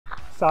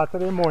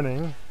Saturday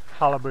morning,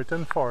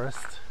 Haliburton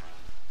Forest.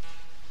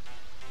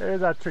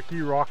 There's that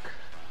tricky rock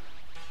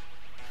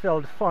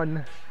filled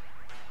fun,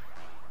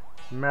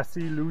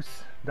 messy,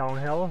 loose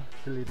downhill.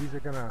 The ladies are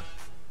gonna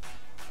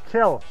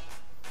kill.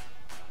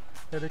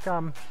 Here they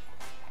come.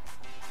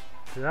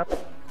 Yep,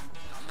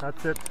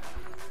 that's it.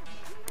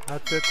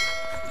 That's it.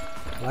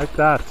 Like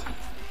that.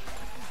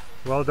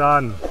 Well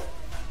done.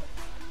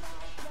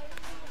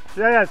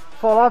 Yeah,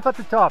 fall off at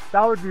the top.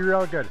 That would be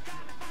real good.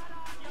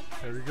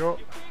 There we go.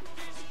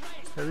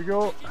 There we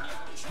go.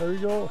 There we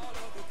go.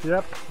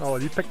 Yep. Oh,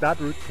 you picked that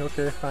route.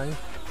 Okay, fine.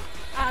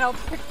 I don't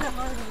pick the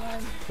hard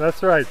one.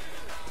 That's right.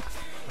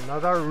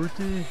 Another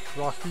rooty,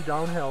 rocky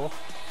downhill.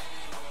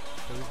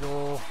 There we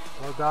go.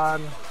 Well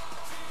done.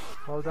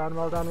 Well done,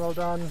 well done, well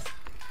done.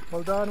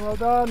 Well done, well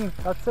done.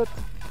 That's it.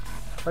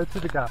 Right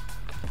through the gap.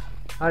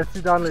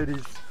 Nicely done,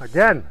 ladies.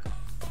 Again.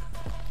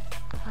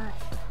 Hi.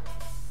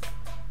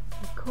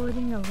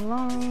 Recording a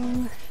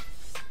long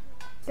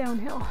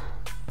downhill.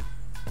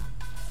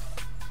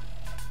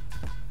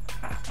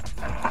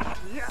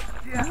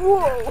 Yeah.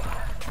 Whoa!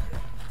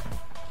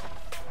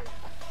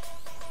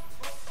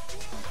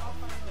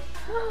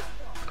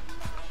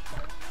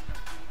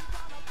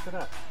 Look at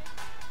that.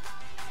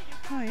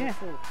 Oh yeah.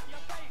 Cool.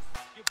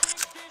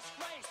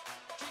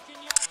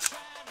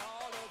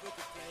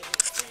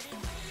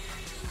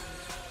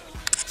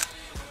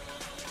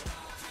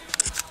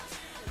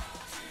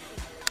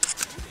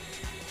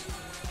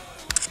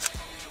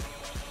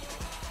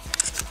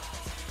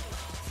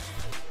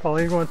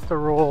 Pauline wants to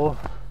roll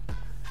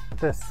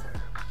this.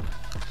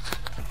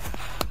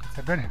 It's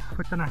a good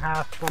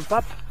 1.5 foot bump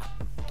up.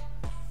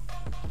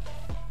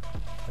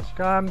 Here she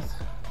comes.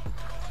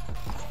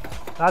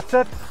 That's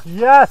it.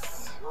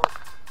 Yes!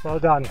 Well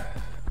done.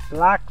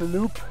 Black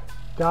loop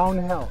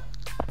downhill.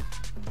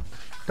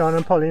 Dawn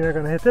and Pauline are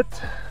gonna hit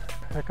it.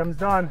 Here comes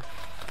Dawn.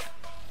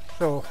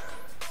 So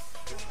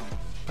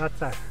that's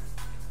that.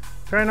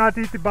 Try not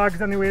to eat the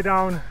bugs on the way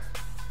down.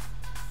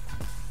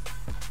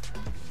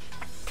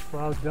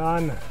 Well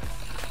done.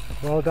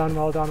 Well done,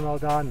 well done, well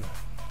done.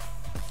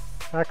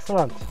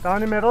 Excellent. Down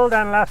the middle,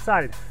 then left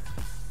side.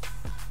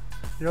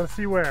 You'll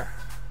see where.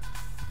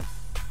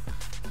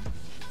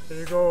 There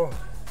you go.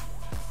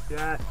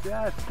 Yes,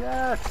 yes,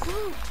 yes.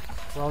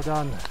 Well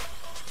done.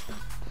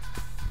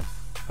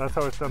 That's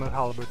how it's done at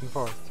Haliburton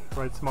Forest.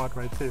 Ride smart,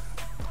 ride safe.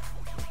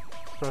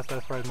 Trust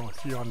less, ride more.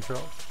 See you on the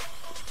trails.